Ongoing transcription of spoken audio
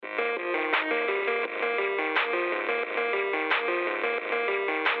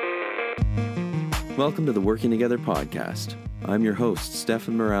Welcome to the Working Together podcast. I'm your host,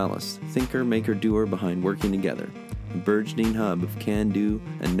 Stefan Morales, thinker, maker, doer behind Working Together, a burgeoning hub of can-do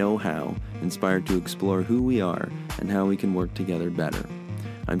and know-how, inspired to explore who we are and how we can work together better.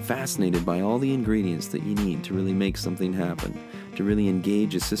 I'm fascinated by all the ingredients that you need to really make something happen, to really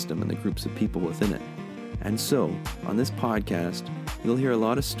engage a system and the groups of people within it. And so, on this podcast, you'll hear a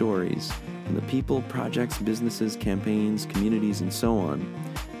lot of stories from the people, projects, businesses, campaigns, communities, and so on,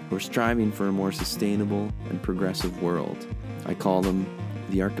 who are striving for a more sustainable and progressive world. I call them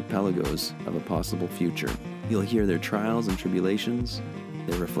the archipelagos of a possible future. You'll hear their trials and tribulations,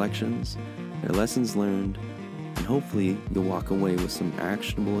 their reflections, their lessons learned, and hopefully you'll walk away with some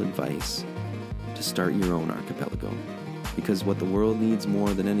actionable advice to start your own archipelago. Because what the world needs more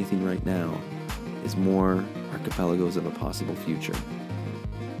than anything right now is more archipelagos of a possible future.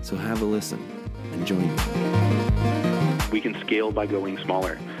 So have a listen and join me. We can scale by going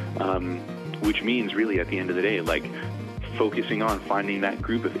smaller, which means really at the end of the day, like focusing on finding that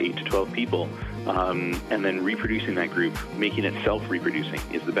group of 8 to 12 people and then reproducing that group, making it self-reproducing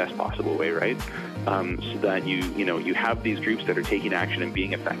is the best possible way, right? So that you have these groups that are taking action and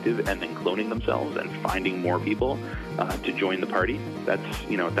being effective and then cloning themselves and finding more people to join the party. That's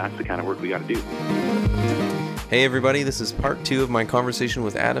the kind of work we got to do. Hey everybody, this is part 2 of my conversation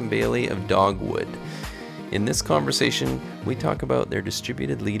with Adam Bailey of Dogwood. In this conversation, we talk about their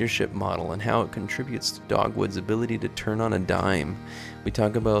distributed leadership model and how it contributes to Dogwood's ability to turn on a dime. We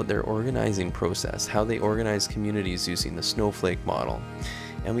talk about their organizing process, how they organize communities using the snowflake model.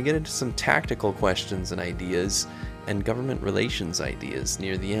 And we get into some tactical questions and ideas and government relations ideas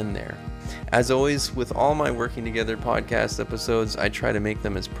near the end there. As always, with all my Working Together podcast episodes, I try to make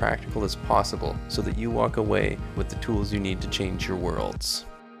them as practical as possible so that you walk away with the tools you need to change your worlds.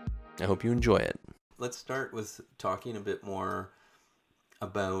 I hope you enjoy it. Let's start with talking a bit more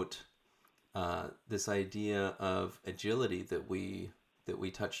about this idea of agility that we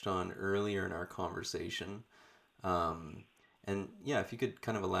touched on earlier in our conversation. And yeah, if you could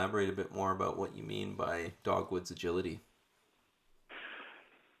kind of elaborate a bit more about what you mean by Dogwood's agility.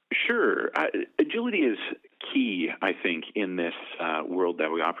 Sure. Agility is key, I think, in this world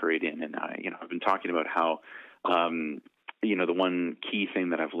that we operate in. And, I've been talking about how, the one key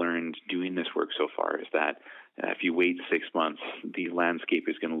thing that I've learned doing this work so far is that if you wait 6 months, the landscape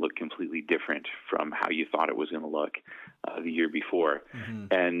is going to look completely different from how you thought it was going to look the year before. Mm-hmm.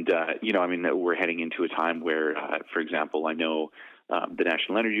 And, we're heading into a time where, for example, I know the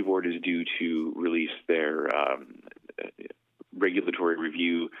National Energy Board is due to release their regulatory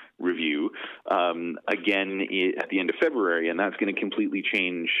review again at the end of February, and that's going to completely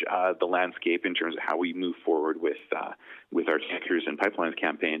change the landscape in terms of how we move forward with our tankers and pipelines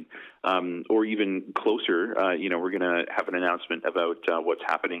campaign. Or even closer, we're going to have an announcement about what's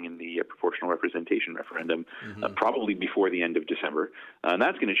happening in the proportional representation referendum, probably before the end of December. And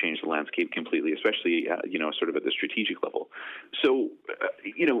that's going to change the landscape completely, especially, sort of at the strategic level. So,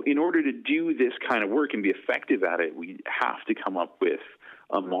 in order to do this kind of work and be effective at it, we have to come up with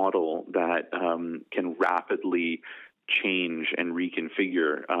a model that can rapidly change and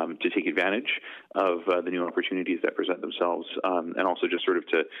reconfigure to take advantage of the new opportunities that present themselves, and also just sort of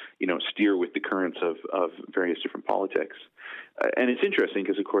to steer with the currents of various different politics. And it's interesting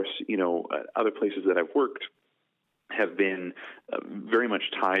because, of course, other places that I've worked have been very much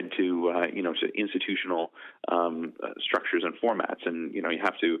tied to to institutional structures and formats, and you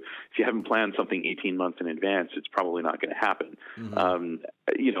have to, if you haven't planned something 18 months in advance, it's probably not going to happen. Mm-hmm.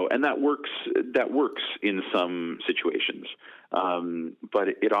 And that works in some situations. But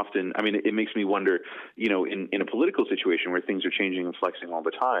it often, it makes me wonder, in a political situation where things are changing and flexing all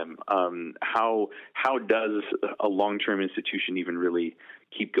the time, how does a long-term institution even really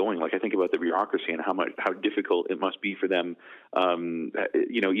keep going? Like, I think about the bureaucracy and how difficult it must be for them,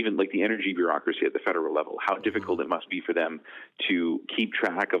 even like the energy bureaucracy at the federal level, how difficult it must be for them to keep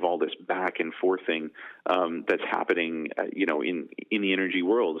track of all this back and forthing that's happening, in the energy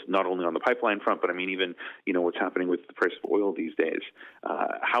world, not only on the pipeline front, but even, what's happening with the price of oil these days.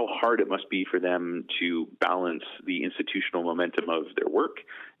 How hard it must be for them to balance the institutional momentum of their work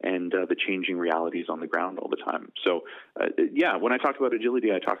and the changing realities on the ground all the time. So, when I talk about agility,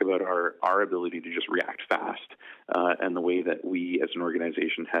 I talk about our ability to just react fast, and the way that we as an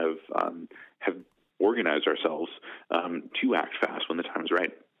organization have organized ourselves to act fast when the time is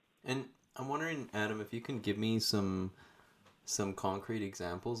right. And I'm wondering, Adam, if you can give me some concrete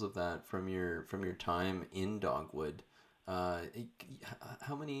examples of that from your time in Dogwood.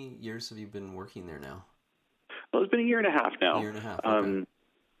 How many years have you been working there now? Well, it's been a year and a half now. A year and a half. Okay.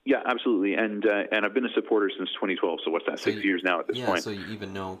 Yeah, absolutely. And I've been a supporter since 2012. So what's that? 6 years now at this point. Yeah. So you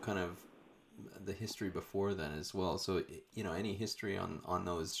even know kind of the history before then as well. So, any history on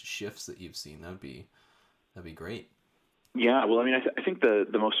those shifts that you've seen, that'd be great. Yeah, well, I mean, I think the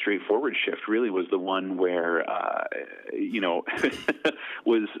most straightforward shift really was the one where,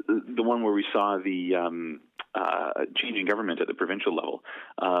 was the one where we saw the changing government at the provincial level.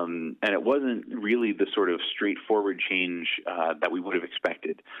 And it wasn't really the sort of straightforward change that we would have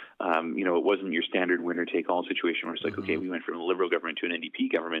expected. It wasn't your standard winner-take-all situation where it's like, okay, we went from a Liberal government to an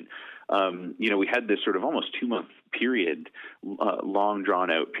NDP government. We had this sort of almost 2-month period, long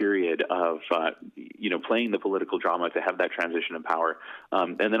drawn-out period of, playing the political drama to have that transition of power,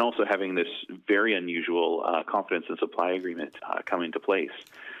 and then also having this very unusual confidence and supply agreement come into place.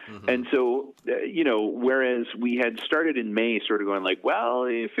 And so, whereas we had started in May sort of going like, well,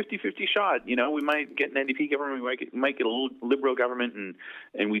 50-50 shot, we might get an NDP government, we might get a Liberal government,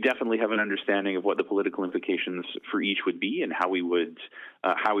 and we definitely have an understanding of what the political implications for each would be and how we would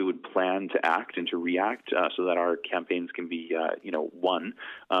plan to act and to react so that our campaigns can be, won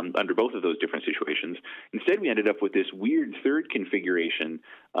under both of those different situations. Instead, we ended up with this weird third configuration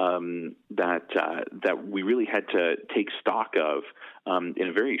that we really had to take stock of in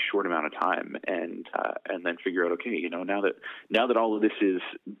a very short amount of time, and then figure out, okay, now that all of this is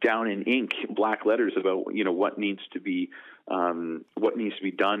down in ink, black letters about what needs to be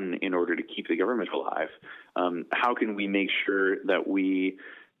done in order to keep the government alive. How can we make sure that we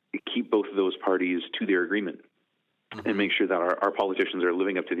keep both of those parties to their agreement? And make sure that our politicians are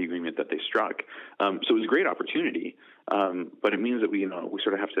living up to the agreement that they struck. So it was a great opportunity, but it means that we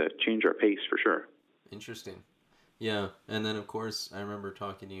sort of have to change our pace for sure. Interesting. Yeah, and then of course I remember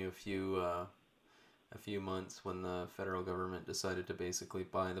talking to you a few months when the federal government decided to basically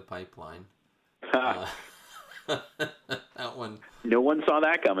buy the pipeline. That one. No one saw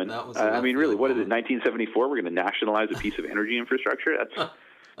that coming. That was really, what is it? 1974? We're going to nationalize a piece of energy infrastructure. That's.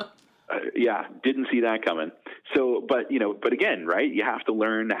 Didn't see that coming. So, but again, right? You have to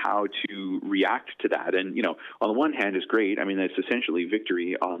learn how to react to that. And on the one hand, is great. I mean, it's essentially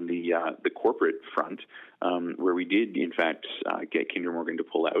victory on the corporate front, where we did in fact get Kinder Morgan to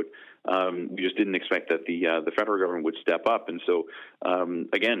pull out. We just didn't expect that the federal government would step up, and so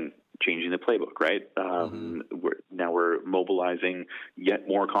again, changing the playbook, right? We're mobilizing yet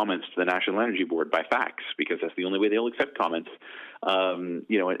more comments to the National Energy Board by fax, because that's the only way they'll accept comments. And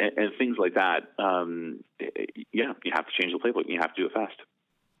things like that. You have to change the playbook, and you have to do it fast.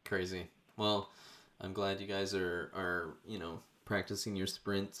 Crazy. Well, I'm glad you guys are practicing your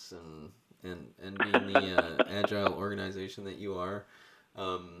sprints and being the agile organization that you are.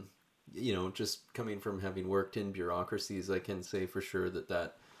 Just coming from having worked in bureaucracies, I can say for sure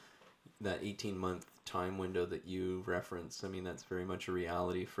that 18-month time window that you reference, I mean, that's very much a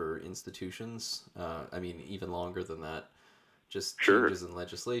reality for institutions. Even longer than that. Just changes in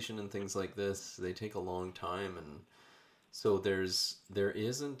legislation and things like this, they take a long time, and so there is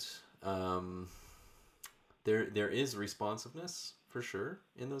responsiveness for sure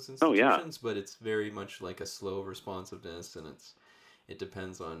in those institutions, but it's very much like a slow responsiveness, and it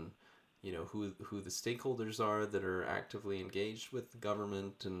depends on who the stakeholders are that are actively engaged with the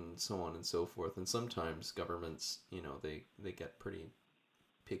government and so on and so forth. And sometimes governments, they get pretty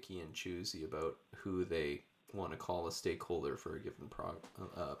picky and choosy about who they want to call a stakeholder for a given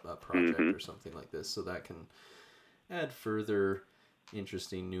project or something like this. So that can add further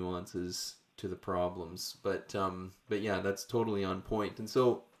interesting nuances to the problems. But yeah, that's totally on point. And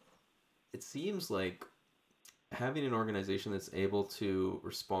so it seems like having an organization that's able to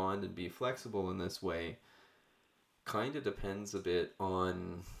respond and be flexible in this way kind of depends a bit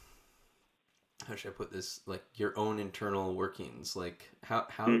on, how should I put this, like your own internal workings. Like how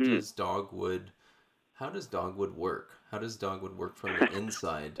does Dogwood work? How does Dogwood work from the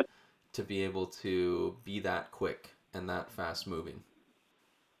inside to be able to be that quick and that fast moving?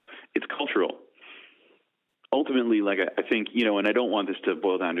 It's cultural. Ultimately, like I think, and I don't want this to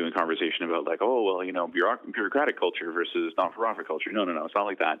boil down to a conversation about like, bureaucratic culture versus not-for-profit culture. No, it's not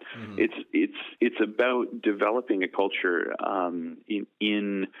like that. It's about developing a culture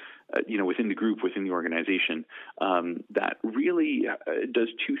in within the group, within the organization, that really does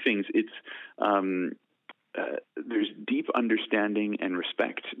two things. There's deep understanding and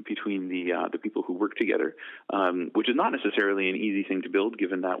respect between the people who work together, which is not necessarily an easy thing to build,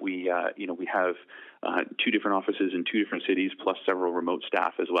 given that we have 2 different offices in 2 different cities, plus several remote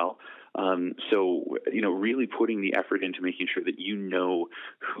staff as well. So really putting the effort into making sure that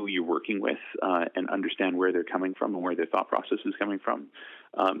who you're working with and understand where they're coming from and where their thought process is coming from.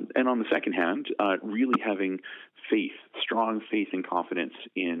 And on the second hand, really having strong faith and confidence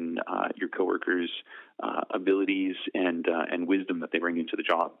in your coworkers' abilities and wisdom that they bring into the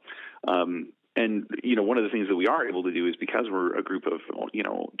job. one of the things that we are able to do is because we're a group of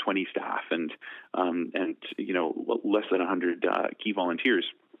 20 staff and less than 100 key volunteers.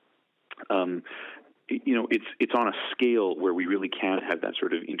 It's on a scale where we really can have that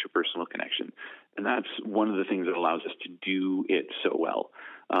sort of interpersonal connection, and that's one of the things that allows us to do it so well.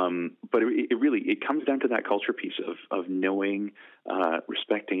 But it comes down to that culture piece of knowing,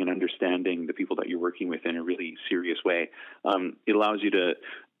 respecting, and understanding the people that you're working with in a really serious way. It allows you to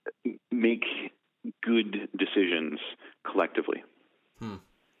make good decisions collectively.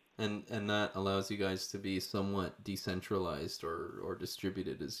 And that allows you guys to be somewhat decentralized or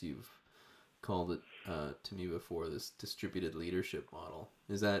distributed, as you've called it to me before, this distributed leadership model.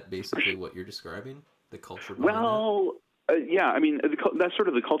 Is that basically what you're describing? The culture behind yeah, I mean, that's sort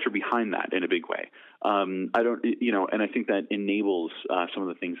of the culture behind that in a big way. And I think that enables some of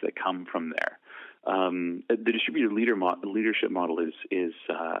the things that come from there. The distributed leadership model is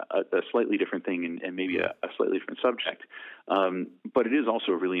a slightly different thing and maybe a slightly different subject. But it is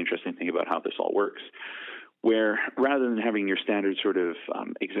also a really interesting thing about how this all works, where rather than having your standard sort of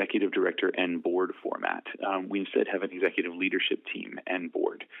executive director and board format, we instead have an executive leadership team and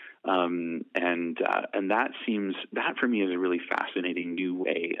board. And that for me is a really fascinating new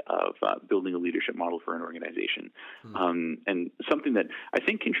way of building a leadership model for an organization, and something that I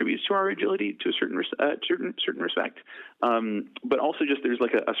think contributes to our agility to a certain respect. But also just there's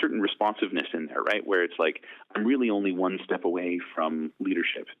like a certain responsiveness in there, right? Where it's like I'm really only one step away from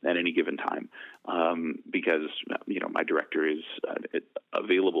leadership at any given time, because my director is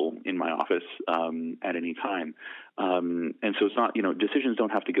available in my office at any time. And so it's not, decisions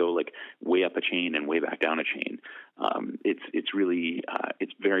don't have to go like way up a chain and way back down a chain. It's really,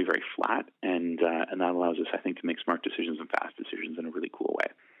 it's very, very flat. And that allows us, I think, to make smart decisions and fast decisions in a really cool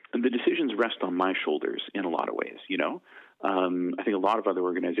way. And the decisions rest on my shoulders in a lot of ways, I think a lot of other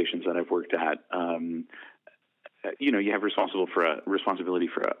organizations that I've worked at, you have responsibility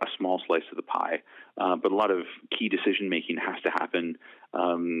for a small slice of the pie, but a lot of key decision making has to happen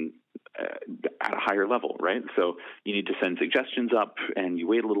at a higher level, right? So you need to send suggestions up, and you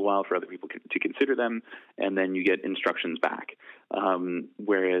wait a little while for other people to consider them, and then you get instructions back.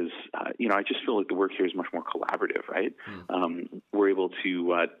 Whereas, I just feel like the work here is much more collaborative, right? We're able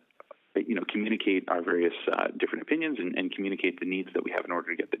to communicate our various different opinions and communicate the needs that we have in order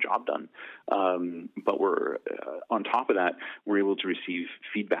to get the job done. But we're on top of that, we're able to receive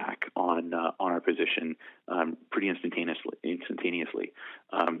feedback on our position pretty instantaneously.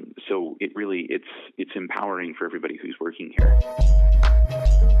 So it really it's empowering for everybody who's working here.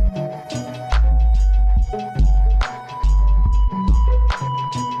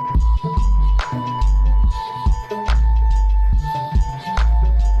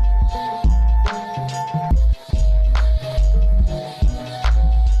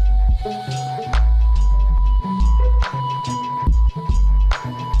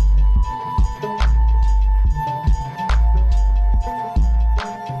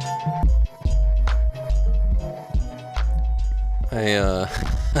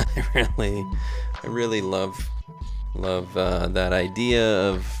 I really love that idea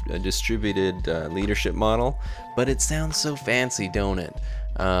of a distributed leadership model, but it sounds so fancy, don't it?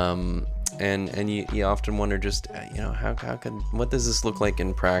 And you often wonder just what does this look like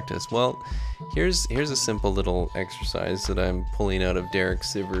in practice? Well, here's a simple little exercise that I'm pulling out of Derek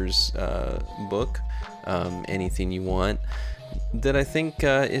Sivers' book, Anything You Want, that I think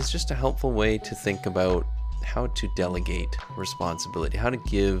is just a helpful way to think about how to delegate responsibility, how to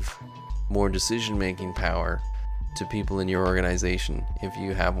give more decision-making power to people in your organization if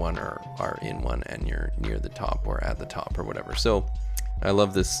you have one or are in one and you're near the top or at the top or whatever. So I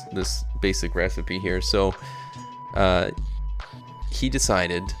love this basic recipe here. So he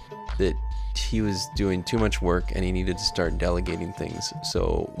decided that he was doing too much work and he needed to start delegating things.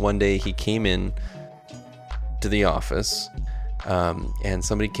 So one day he came in to the office and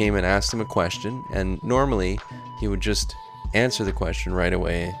somebody came and asked him a question, and normally he would just answer the question right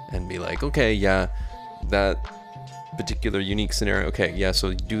away and be like, okay, yeah, that particular unique scenario, okay, yeah,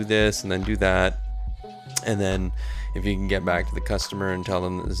 so do this and then do that, and then if you can get back to the customer and tell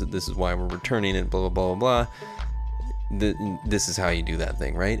them this is why we're returning it, blah, blah, blah, blah, this is how you do that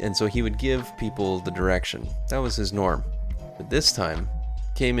thing, right? And so he would give people the direction. That was his norm. But this time,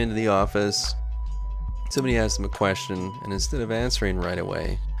 came into the office, somebody asked him a question, and instead of answering right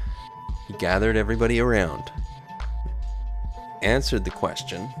away, he gathered everybody around, answered the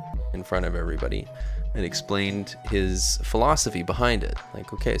question in front of everybody, and explained his philosophy behind it.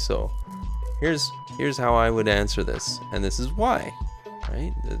 Like, okay, so here's how I would answer this, and this is why,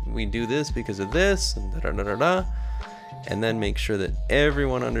 right? We do this because of this, and da-da-da-da-da, and then make sure that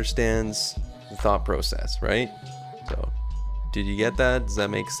everyone understands the thought process, right? So, did you get that? Does that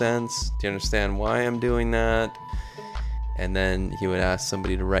make sense? Do you understand why I'm doing that? And then he would ask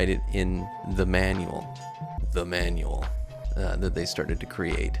somebody to write it in the manual that they started to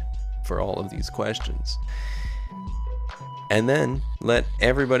create for all of these questions. And then let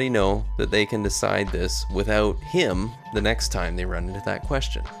everybody know that they can decide this without him the next time they run into that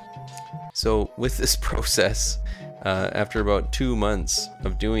question. So with this process, after about 2 months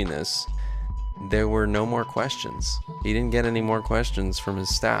of doing this, there were no more questions. He didn't get any more questions from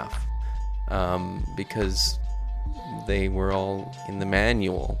his staff because they were all in the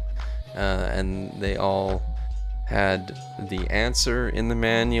manual, and they all had the answer in the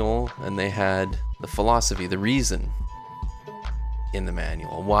manual, and they had the philosophy, the reason in the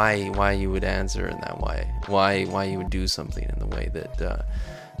manual, why you would answer in that way, why you would do something in the way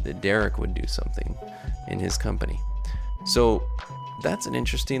that Derek would do something in his company. So that's an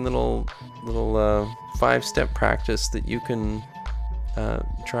interesting little 5-step practice that you can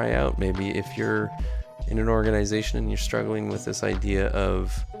try out maybe if you're in an organization and you're struggling with this idea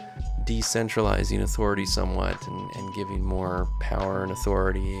of decentralizing authority somewhat and giving more power and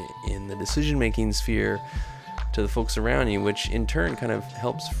authority in the decision-making sphere to the folks around you, which in turn kind of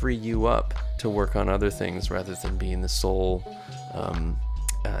helps free you up to work on other things rather than being the sole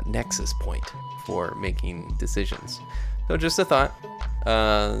nexus point for making decisions. So just a thought,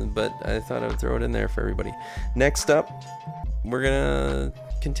 but I thought I would throw it in there for everybody. Next up, we're going to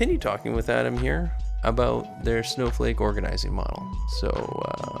continue talking with Adam here about their snowflake organizing model. So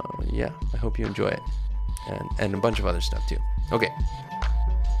yeah, I hope you enjoy it, and a bunch of other stuff too. Okay.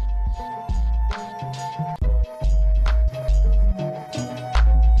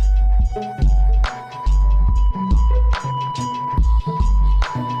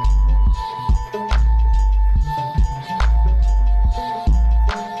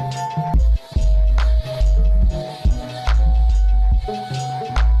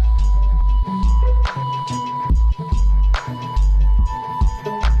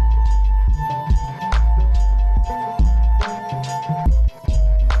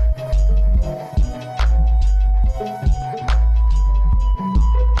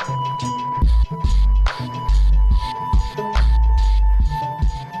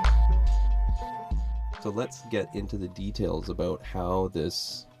 So let's get into the details about how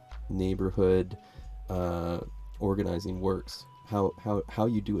this neighborhood organizing works, how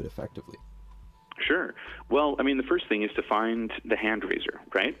you do it effectively. Sure. Well, I mean, the first thing is to find the hand raiser,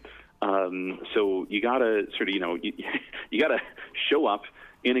 right? So you gotta sort of, you gotta show up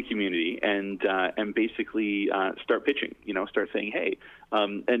in a community and basically start pitching. Start saying, hey,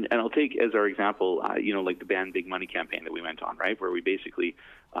 and I'll take as our example, like the Ban Big Money campaign that we went on, right, where we basically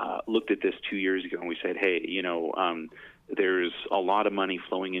looked at this 2 years ago and we said, hey, there's a lot of money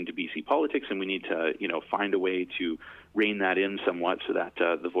flowing into BC politics, and we need to, find a way to rein that in somewhat so that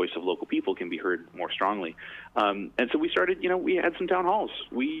the voice of local people can be heard more strongly. And so we started, we had some town halls.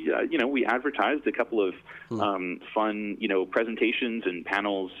 We advertised a couple of fun, presentations and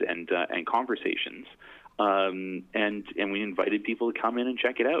panels and conversations. And we invited people to come in and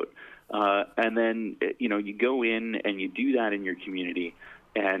check it out. And then, you go in and you do that in your community.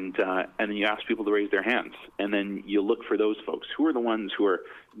 And then you ask people to raise their hands, and then you look for those folks who are the ones who are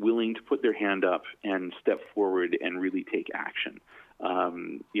willing to put their hand up and step forward and really take action.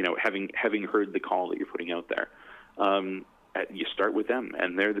 Having heard the call that you're putting out there, you start with them,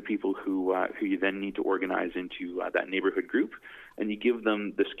 and they're the people who you then need to organize into that neighborhood group, and you give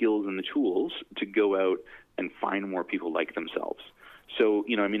them the skills and the tools to go out and find more people like themselves. So,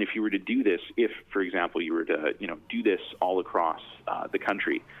 if you were to do this, if, for example, you were to, do this all across the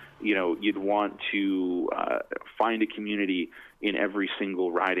country, you'd want to find a community in every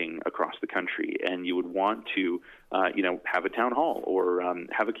single riding across the country, and you would want to, have a town hall or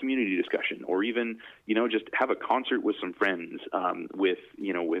have a community discussion, or even, just have a concert with some friends with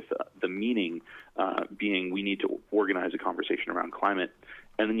the meaning being we need to organize a conversation around climate.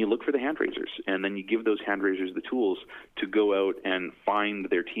 And then you look for the hand raisers, and then you give those hand raisers the tools to go out and find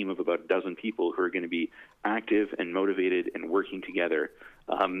their team of about a dozen people who are going to be active and motivated and working together,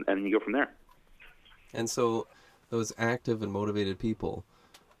 and then you go from there. And so, those active and motivated people,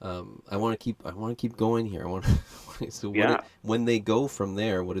 I want to keep going here. When they go from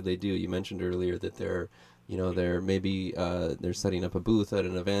there, what do they do? You mentioned earlier that they're setting up a booth at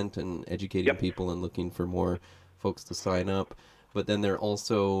an event and educating people and looking for more folks to sign up. But then they're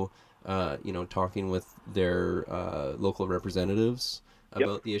also, talking with their local representatives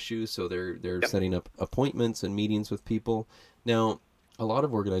about the issue. So they're setting up appointments and meetings with people. Now, a lot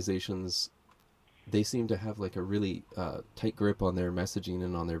of organizations they seem to have like a really tight grip on their messaging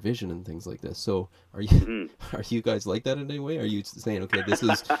and on their vision and things like this. So are you are you guys like that in any way? Are you saying, okay, this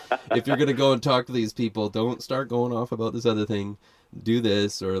is, if you're gonna go and talk to these people, don't start going off about this other thing, do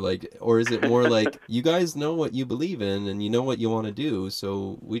this, or like, or is it more like you guys know what you believe in and you know what you want to do,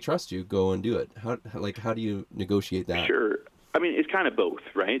 so we trust you, go and do it? How do you negotiate that? Sure. I mean, it's kind of both,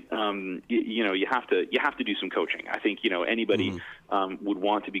 right? You have to do some coaching. I think anybody would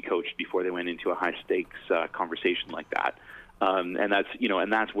want to be coached before they went into a high stakes conversation like that. And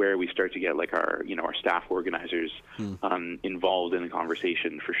that's where we start to get like our staff organizers involved in the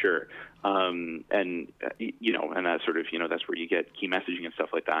conversation for sure. And that's sort of that's where you get key messaging and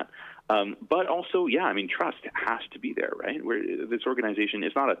stuff like that. But also, trust has to be there, right? Where this organization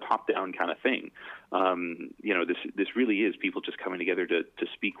is not a top-down kind of thing. This really is people just coming together to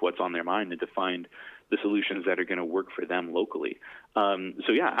speak what's on their mind and to find the solutions that are going to work for them locally.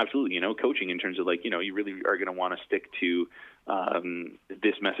 Absolutely. Coaching in terms of like, you really are going to want to stick to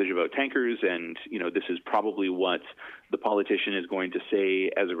this message about tankers, and this is probably what the politician is going to say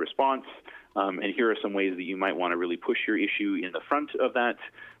as a response. And here are some ways that you might want to really push your issue in the front of that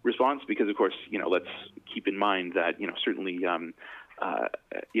response, because of course, let's keep in mind that certainly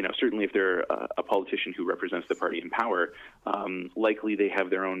if they're a politician who represents the party in power, likely they have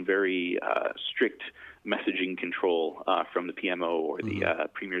their own very strict messaging control from the PMO or the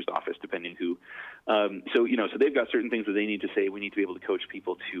Premier's office, depending who. So they've got certain things that they need to say. We need to be able to coach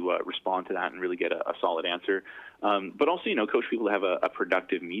people to respond to that and really get a solid answer. But also, coach people to have a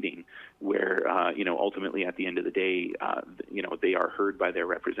productive meeting where, ultimately at the end of the day, they are heard by their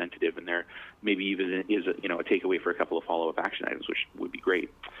representative, and there maybe even is a takeaway for a couple of follow-up action items, which would be great.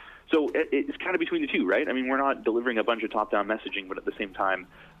 So it's kind of between the two, right? I mean, we're not delivering a bunch of top-down messaging, but at the same time,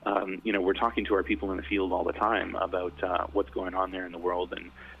 we're talking to our people in the field all the time about what's going on there in the world,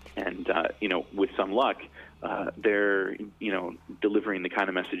 and with some luck, they're delivering the kind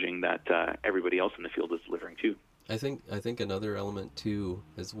of messaging that everybody else in the field is delivering too. I think another element too,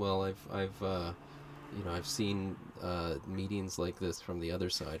 as well. I've seen meetings like this from the other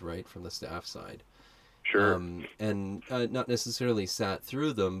side, right, from the staff side. Sure. And not necessarily sat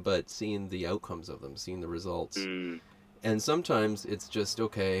through them, but seeing the outcomes of them, seeing the results. And sometimes it's just,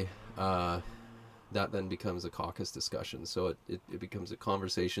 okay, that then becomes a caucus discussion. So it becomes a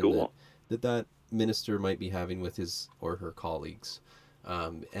conversation cool. that minister might be having with his or her colleagues.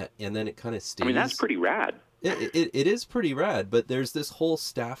 And then it kind of stays. I mean, that's pretty rad. It is pretty rad, but there's this whole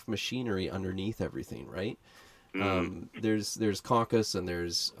staff machinery underneath everything, right? There's caucus, and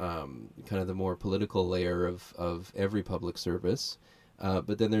there's kind of the more political layer of every public service,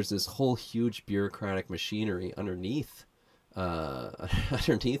 but then there's this whole huge bureaucratic machinery underneath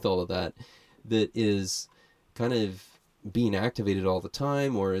underneath all of that is kind of being activated all the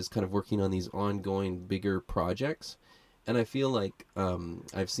time, or is kind of working on these ongoing bigger projects. And I feel like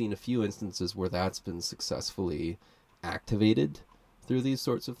I've seen a few instances where that's been successfully activated through these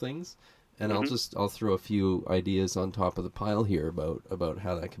sorts of things. And I'll throw a few ideas on top of the pile here about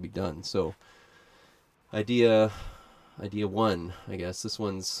how that can be done. So idea one, I guess this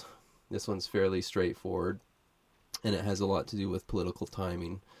one's fairly straightforward, and it has a lot to do with political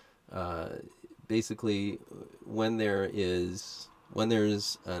timing. Basically, when there's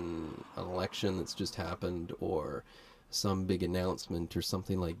an election that's just happened, or some big announcement or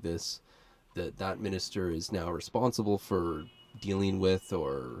something like this, that minister is now responsible for dealing with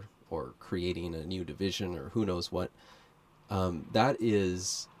or creating a new division, or who knows what, that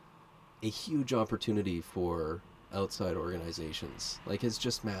is a huge opportunity for outside organizations. Like, it's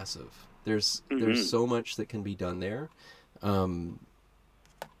just massive. There's so much that can be done there.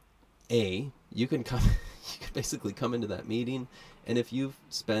 You can basically come into that meeting, and if you've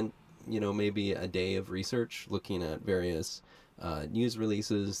spent maybe a day of research looking at various news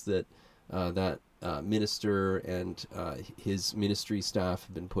releases that minister and his ministry staff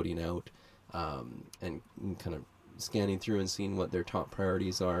have been putting out, and kind of scanning through and seeing what their top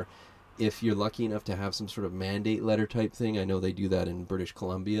priorities are. If you're lucky enough to have some sort of mandate letter type thing, I know they do that in British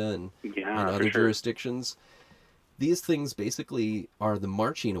Columbia and other jurisdictions. These things basically are the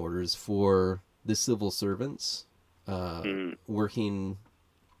marching orders for the civil servants working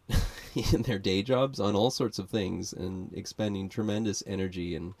in their day jobs on all sorts of things and expending tremendous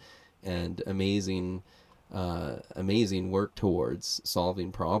energy and amazing work towards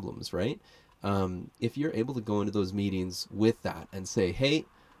solving problems, right? If you're able to go into those meetings with that and say, hey,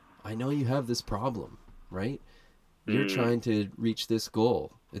 I know you have this problem, right? You're trying to reach this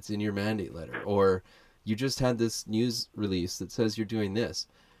goal. It's in your mandate letter. Or you just had this news release that says you're doing this.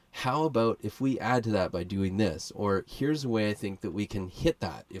 how about if we add to that by doing this? Or here's a way I think that we can hit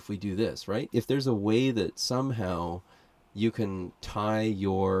that if we do this, right? If there's a way that somehow you can tie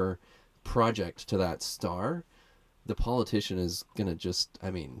your project to that star, the politician is going to just,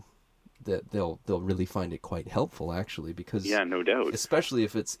 I mean, that they'll really find it quite helpful, actually, because yeah, no doubt, especially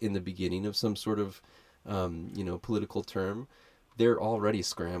if it's in the beginning of some sort of political term, they're already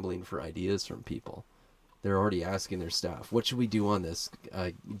scrambling for ideas from people. They're already asking their staff, what should we do on this?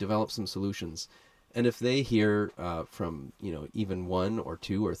 Develop some solutions. And if they hear from even one or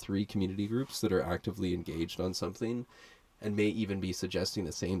two or three community groups that are actively engaged on something and may even be suggesting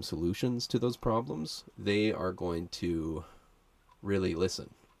the same solutions to those problems, they are going to really listen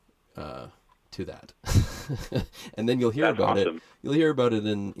to that. And then you'll hear That's about awesome. it. You'll hear about it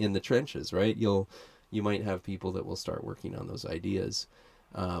in the trenches, right? You might have people that will start working on those ideas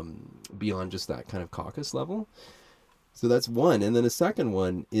beyond just that kind of caucus level. So that's one. And then a second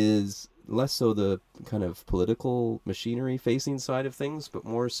one is less so the kind of political machinery facing side of things, but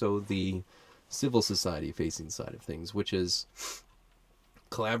more so the civil society facing side of things, which is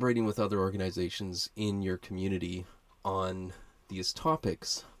collaborating with other organizations in your community on these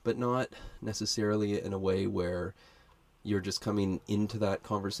topics, but not necessarily in a way where you're just coming into that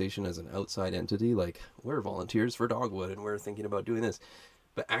conversation as an outside entity, like we're volunteers for Dogwood and we're thinking about doing this,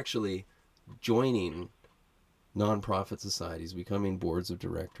 but actually joining nonprofit societies, becoming boards of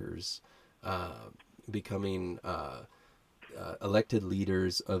directors, becoming elected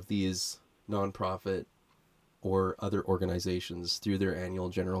leaders of these nonprofit or other organizations through their annual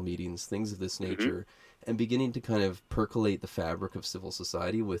general meetings, things of this nature, and beginning to kind of percolate the fabric of civil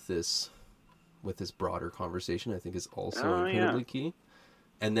society with this broader conversation, I think is also incredibly key.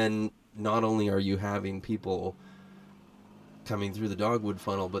 And then not only are you having people coming through the Dogwood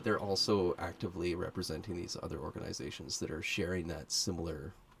funnel, but they're also actively representing these other organizations that are sharing that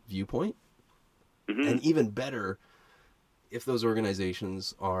similar viewpoint. And even better, if those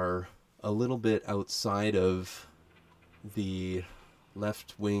organizations are a little bit outside of the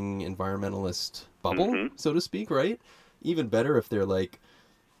left-wing environmentalist bubble, so to speak, right? Even better if they're like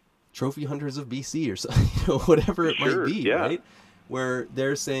Trophy Hunters of BC or something, whatever it might be, right? Where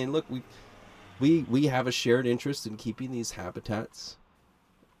they're saying, look, we have a shared interest in keeping these habitats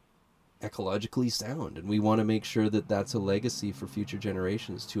ecologically sound, and we want to make sure that that's a legacy for future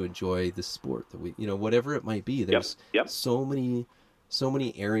generations to enjoy the sport that we, whatever it might be. There's so many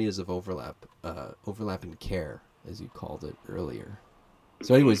areas of overlap in care, as you called it earlier.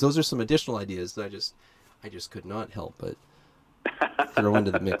 So anyways, those are some additional ideas that I just could not help but throw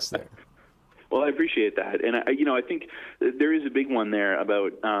into the mix there. Well, I appreciate that. And I think there is a big one there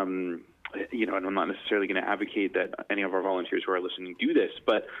about, and I'm not necessarily going to advocate that any of our volunteers who are listening do this,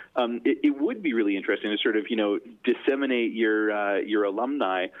 but it would be really interesting to sort of, disseminate your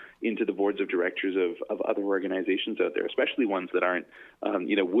alumni into the boards of directors of other organizations out there, especially ones that aren't,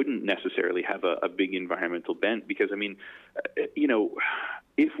 wouldn't necessarily have a big environmental bent. Because, I mean,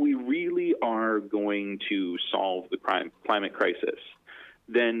 if we really are going to solve the climate crisis,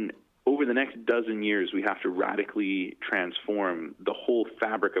 then over the next dozen years, we have to radically transform the whole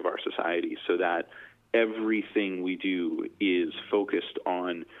fabric of our society so that everything we do is focused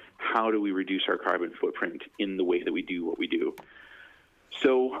on how do we reduce our carbon footprint in the way that we do what we do.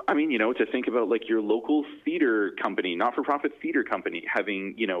 So, I mean, to think about like your local theater company, not-for-profit theater company,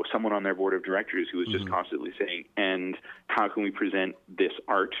 having, someone on their board of directors who is just constantly saying, and how can we present this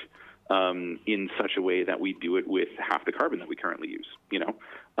art in such a way that we do it with half the carbon that we currently use,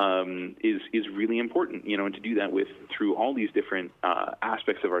 is really important, and to do that through all these different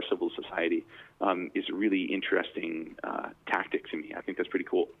aspects of our civil society is a really interesting tactic to me. I think that's pretty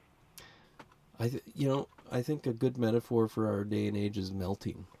cool. I think a good metaphor for our day and age is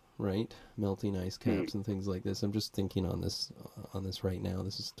melting, right? Melting ice caps and things like this. I'm just thinking on this right now.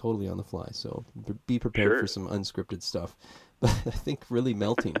 This is totally on the fly, so be prepared for some unscripted stuff. But I think really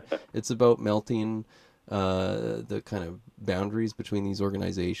melting. It's about melting the kind of boundaries between these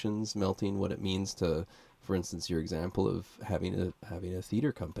organizations, melting what it means to, for instance, your example of having a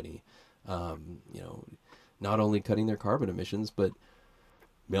theater company, not only cutting their carbon emissions, but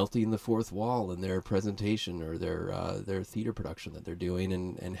melting the fourth wall in their presentation or their theater production that they're doing,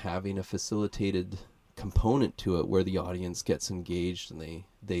 and having a facilitated component to it where the audience gets engaged and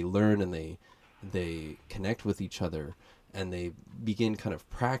they learn and they connect with each other and they begin kind of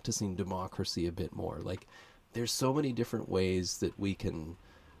practicing democracy a bit more. Like, there's so many different ways that we can,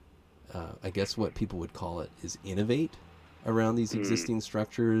 I guess what people would call it is innovate around these existing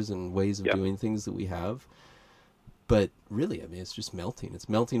structures and ways of doing things that we have. But really, I mean, it's just melting. It's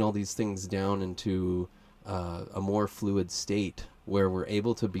melting all these things down into a more fluid state where we're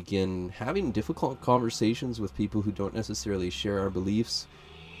able to begin having difficult conversations with people who don't necessarily share our beliefs,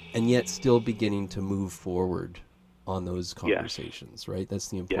 and yet still beginning to move forward on those conversations, right? That's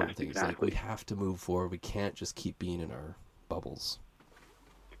the important thing. Exactly. It's like we have to move forward. We can't just keep being in our bubbles.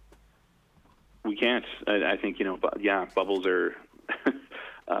 We can't. I think, bubbles are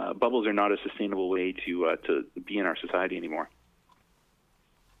bubbles are not a sustainable way to be in our society anymore.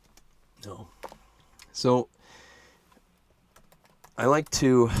 No. So I like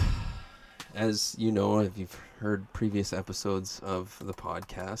to, as you know, if you've heard previous episodes of the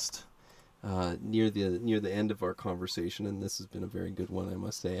podcast, near the end of our conversation, and this has been a very good one, I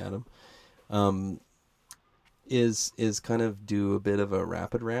must say, Adam, is kind of do a bit of a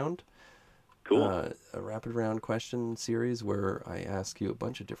rapid round. Cool. A rapid round question series where I ask you a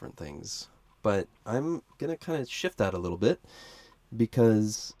bunch of different things, but I'm gonna kind of shift that a little bit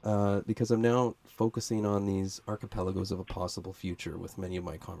because I'm now focusing on these archipelagos of a possible future with many of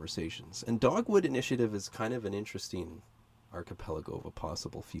my conversations. And Dogwood Initiative is kind of an interesting archipelago of a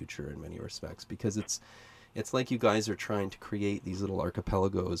possible future in many respects, because it's like you guys are trying to create these little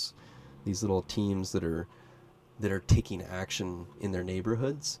archipelagos, these little teams that are taking action in their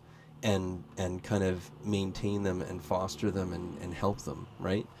neighborhoods and kind of maintain them and foster them and help them,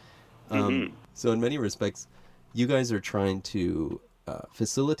 right? So in many respects, you guys are trying to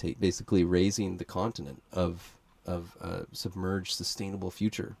facilitate basically raising the continent of a submerged, sustainable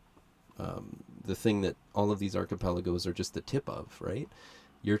future. The thing that all of these archipelagos are just the tip of, right?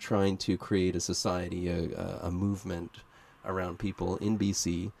 You're trying to create a society, a movement around people in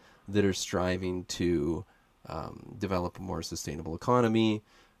BC that are striving to develop a more sustainable economy,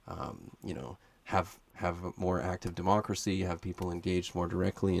 have a more active democracy, have people engaged more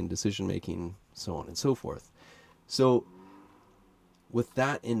directly in decision making, so on and so forth. So with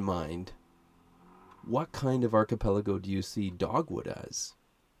that in mind, what kind of archipelago do you see Dogwood as?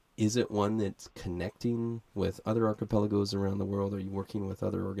 Is it one that's connecting with other archipelagos around the world? Are you working with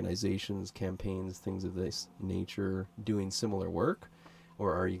other organizations, campaigns, things of this nature, doing similar work?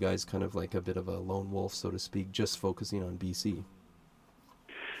 Or are you guys kind of like a bit of a lone wolf, so to speak, just focusing on BC?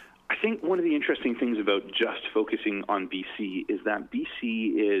 I think one of the interesting things about just focusing on BC is that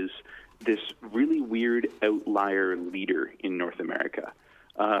BC is this really weird outlier leader in North America.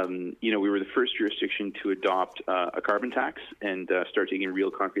 We were the first jurisdiction to adopt a carbon tax and start taking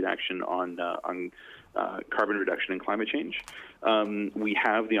real concrete action on carbon reduction and climate change. We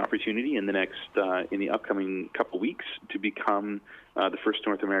have the opportunity in the upcoming couple weeks to become the first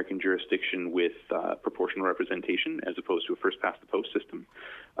North American jurisdiction with proportional representation as opposed to a first past the post system.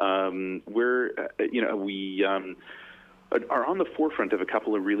 We are on the forefront of a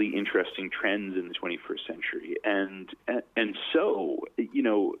couple of really interesting trends in the 21st century, and so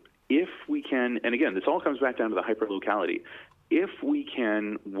if we can, and again, this all comes back down to the hyperlocality. If we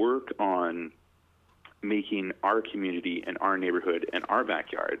can work on making our community and our neighborhood and our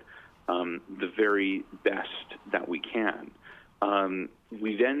backyard the very best that we can,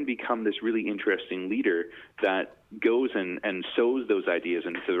 we then become this really interesting leader that goes and sows those ideas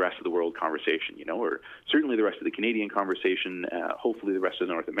into the rest of the world conversation, or certainly the rest of the Canadian conversation, hopefully the rest of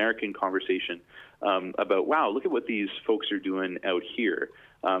the North American conversation, about, wow, look at what these folks are doing out here,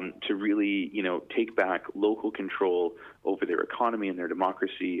 to really, take back local control over their economy and their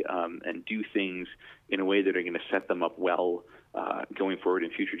democracy, and do things in a way that are going to set them up well going forward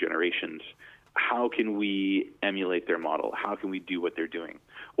in future generations. How can we emulate their model? How can we do what they're doing?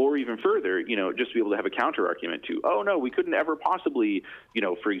 Or even further, just to be able to have a counter argument to, oh no, we couldn't ever possibly,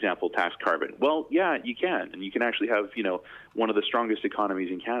 for example, tax carbon. Well, yeah, you can. And you can actually have, one of the strongest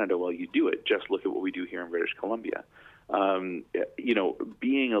economies in Canada while you do it. Just look at what we do here in British Columbia.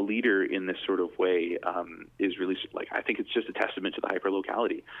 Being a leader in this sort of way is really, I think it's just a testament to the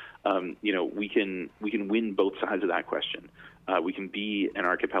hyperlocality. We can win both sides of that question. We can be an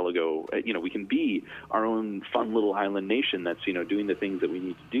archipelago. We can be our own fun little island nation that's doing the things that we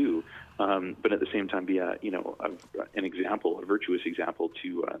need to do, but at the same time be an example, a virtuous example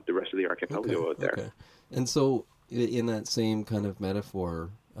to the rest of the archipelago out there. Okay. And so, in that same kind of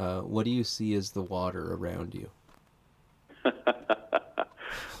metaphor, what do you see as the water around you?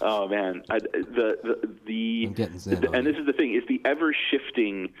 Oh man, I'm getting zen on and you. this is the thing: it's the ever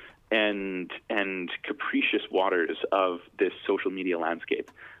shifting and capricious waters of this social media landscape.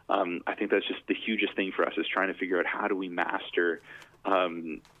 I think that's just the hugest thing for us, is trying to figure out how do we master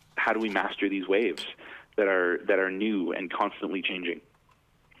these waves that are new and constantly changing.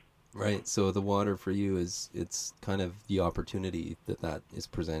 Right. So the water for you it's kind of the opportunity that is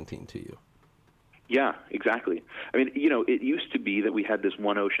presenting to you. Yeah, exactly. I mean, it used to be that we had this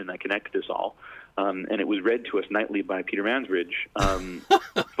one ocean that connected us all, and it was read to us nightly by Peter Mansbridge.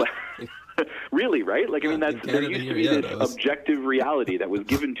 But really, right? Like, I mean, there used to be this objective reality that was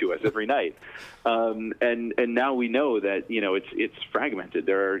given to us every night, and now we know that it's fragmented.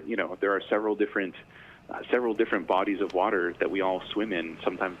 There are several different bodies of water that we all swim in.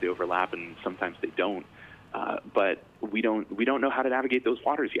 Sometimes they overlap, and sometimes they don't. But we don't know how to navigate those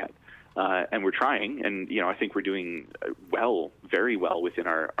waters yet. And we're trying, and I think we're doing very well within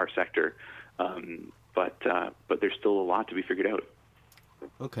our sector. But there's still a lot to be figured out.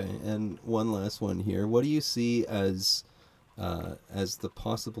 Okay, and one last one here. What do you see as the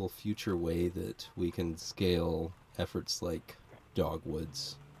possible future way that we can scale efforts like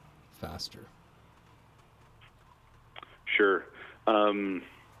Dogwoods faster? Sure.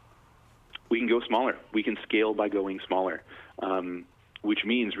 We can go smaller. We can scale by going smaller, which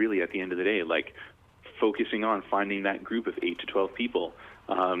means really at the end of the day, like focusing on finding that group of 8 to 12 people,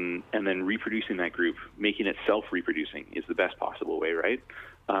 and then reproducing that group, making it self-reproducing is the best possible way, right?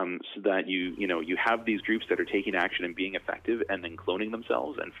 So that you have these groups that are taking action and being effective, and then cloning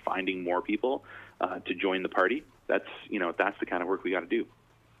themselves and finding more people to join the party. That's the kind of work we got to do.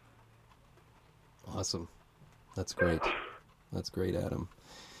 Awesome. That's great. That's great, Adam.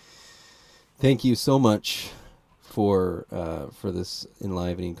 Thank you so much for this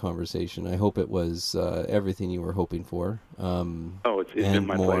enlivening conversation. I hope it was everything you were hoping for. It's been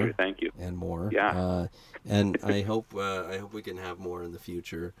my pleasure. Thank you. And more. Yeah. And I hope we can have more in the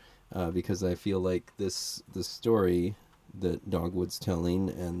future, because I feel like this story that Dogwood's telling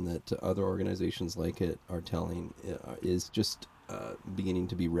and that other organizations like it are telling is just beginning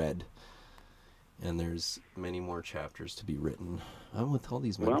to be read. And there's many more chapters to be written. I'm with all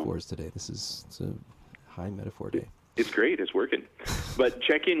these metaphors today. It's a high metaphor day. It's great. It's working. But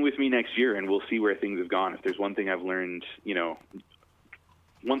check in with me next year, and we'll see where things have gone. If there's one thing I've learned,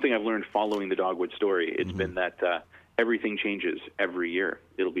 following the Dogwood story, it's been that everything changes every year.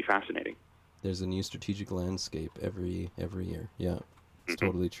 It'll be fascinating. There's a new strategic landscape every year. Yeah, it's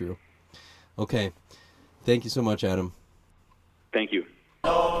totally true. Okay. Thank you so much, Adam. Thank you.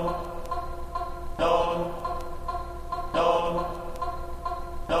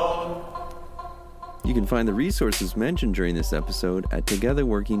 You can find the resources mentioned during this episode at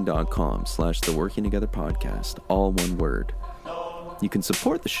togetherworking.com/theworkingtogetherpodcast, all one word. You can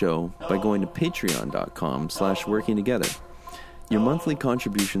support the show by going to patreon.com/workingtogether. Your monthly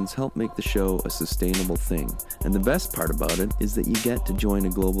contributions help make the show a sustainable thing, and the best part about it is that you get to join a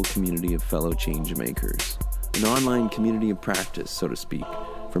global community of fellow change makers, an online community of practice, so to speak,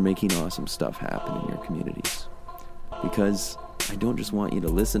 for making awesome stuff happen in your communities. Because I don't just want you to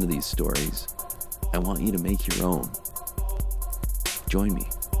listen to these stories, I want you to make your own. Join me.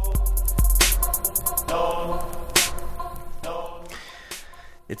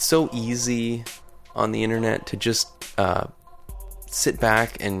 It's so easy on the internet to just sit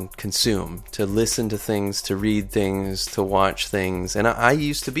back and consume, to listen to things, to read things, to watch things. And I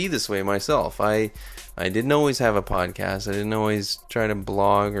used to be this way myself. I didn't always have a podcast. I didn't always try to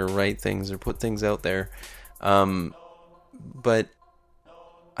blog or write things or put things out there. But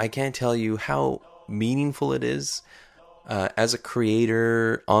I can't tell you how meaningful it is as a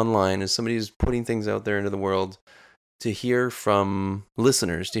creator online, as somebody who's putting things out there into the world, to hear from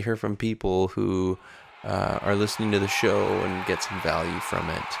listeners, to hear from people who are listening to the show and get some value from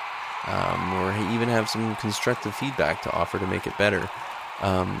it, or even have some constructive feedback to offer to make it better.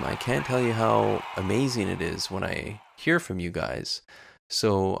 I can't tell you how amazing it is when I hear from you guys.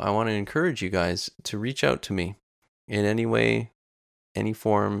 So I want to encourage you guys to reach out to me in any way, any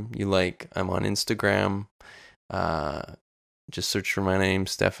form you like. I'm on Instagram. Just search for my name,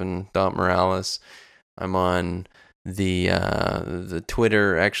 Stefan.Morales. I'm on the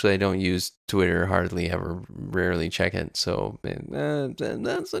Twitter. Actually, I don't use Twitter hardly ever, rarely check it. So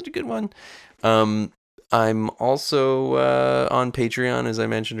that's such a good one. I'm also on Patreon, as I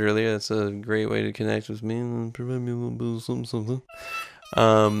mentioned earlier. That's a great way to connect with me and provide me a little bit of something.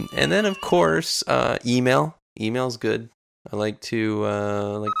 And then, of course, email. Email's good. I like to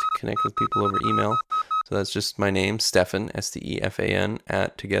connect with people over email. So that's just my name, Stefan, Stefan,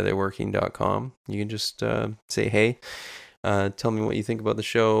 at togetherworking.com. You can just say, hey, tell me what you think about the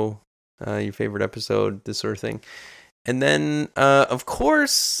show, your favorite episode, this sort of thing. And then, of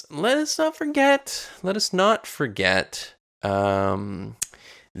course, let us not forget the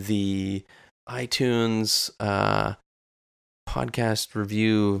iTunes podcast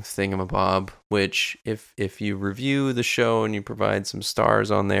review thingamabob, which if you review the show and you provide some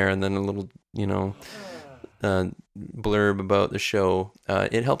stars on there and then a little, blurb about the show,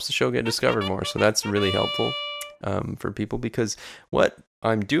 it helps the show get discovered more. So that's really helpful for people, because what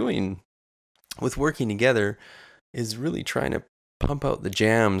I'm doing with Working Together is really trying to pump out the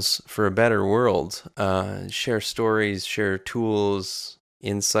jams for a better world, share stories, share tools,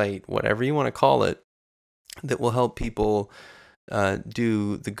 insight, whatever you want to call it, that will help people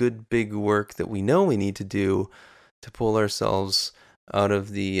do the good big work that we know we need to do to pull ourselves out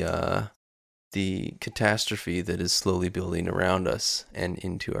of the catastrophe that is slowly building around us and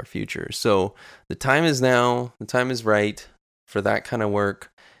into our future. So the time is now, the time is right for that kind of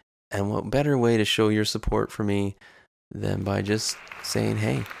work. And what better way to show your support for me than by just saying,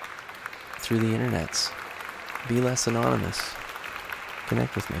 hey, through the internets, be less anonymous.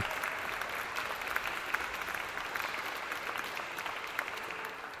 Connect with me.